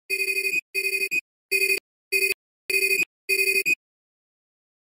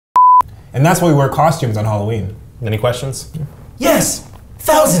And that's why we wear costumes on Halloween. Any questions? Yes!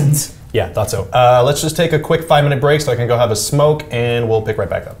 Thousands! Yeah, thought so. Let's just take a quick 5-minute break so I can go have a smoke, and we'll pick right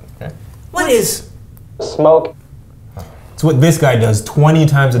back up. Okay? What is... Smoke. It's what this guy does 20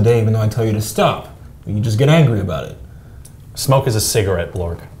 times a day, even though I tell you to stop. You just get angry about it. Smoke is a cigarette,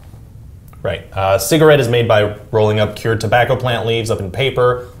 Blorg. Right. A cigarette is made by rolling up cured tobacco plant leaves up in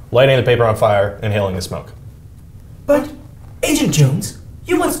paper, lighting the paper on fire, inhaling the smoke. But, Agent Jones,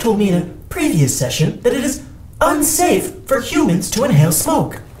 you once told me in a previous session that it is unsafe for humans to inhale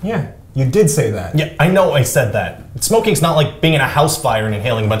smoke. Yeah, you did say that. Yeah, I know I said that. Smoking's not like being in a house fire and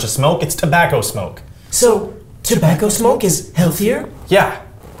inhaling a bunch of smoke, it's tobacco smoke. So, tobacco smoke is healthier? Yeah.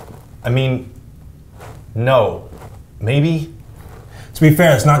 I mean, no. Maybe? To be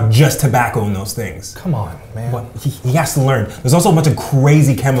fair, it's not just tobacco in those things. Come on, man. What? He has to learn. There's also a bunch of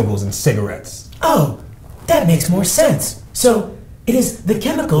crazy chemicals in cigarettes. Oh, that makes more sense. So, it is the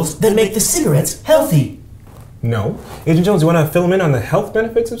chemicals that make the cigarettes healthy. No. Agent Jones, you want to fill him in on the health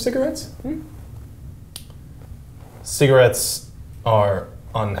benefits of cigarettes? Cigarettes are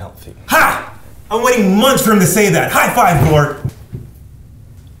unhealthy. Ha! I'm waiting months for him to say that. High five, Blorg!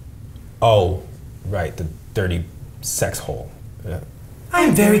 Oh, right, the dirty sex hole. Yeah. I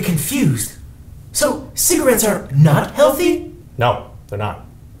am very confused. So, cigarettes are not healthy? No, they're not.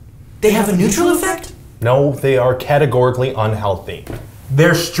 They have a neutral effect? No, they are categorically unhealthy.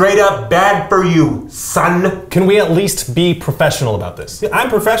 They're straight up bad for you, son. Can we at least be professional about this? Yeah, I'm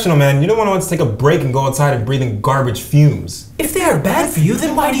professional, man. You don't want to take a break and go outside and breathe in garbage fumes. If they are bad for you,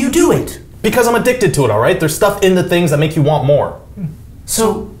 then why do you do it? Because I'm addicted to it, alright? There's stuff in the things that make you want more.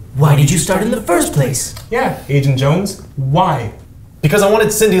 So, why did you start in the first place? Yeah, Agent Jones, why? Because I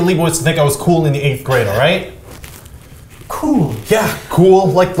wanted Cindy Leibowitz to think I was cool in the 8th grade, alright? Cool. Yeah, cool,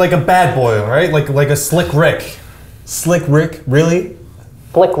 like a bad boy, alright? Like a slick Rick. Slick Rick, really?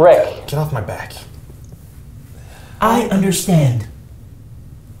 Slick Rick. Get off my back. I understand.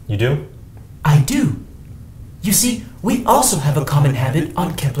 You do? I do. You see, we also have a common habit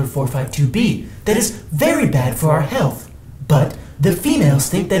on Kepler 452b that is very bad for our health. But the females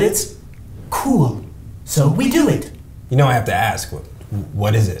think that it's cool. So we do it. You know I have to ask,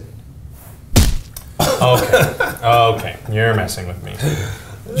 what is it? Okay, you're messing with me.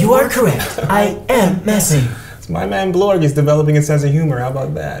 You are correct. I am messing. My man Blorg is developing a sense of humor. How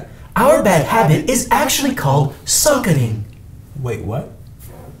about that? Our bad habit is actually called socketing. Wait, what?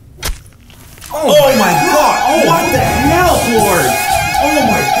 Oh my god! Oh, what the hell, Blorg? Oh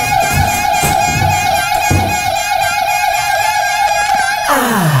my god!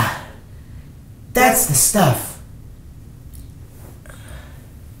 Ah, that's the stuff.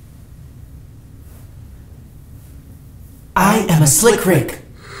 I am a slick Rick.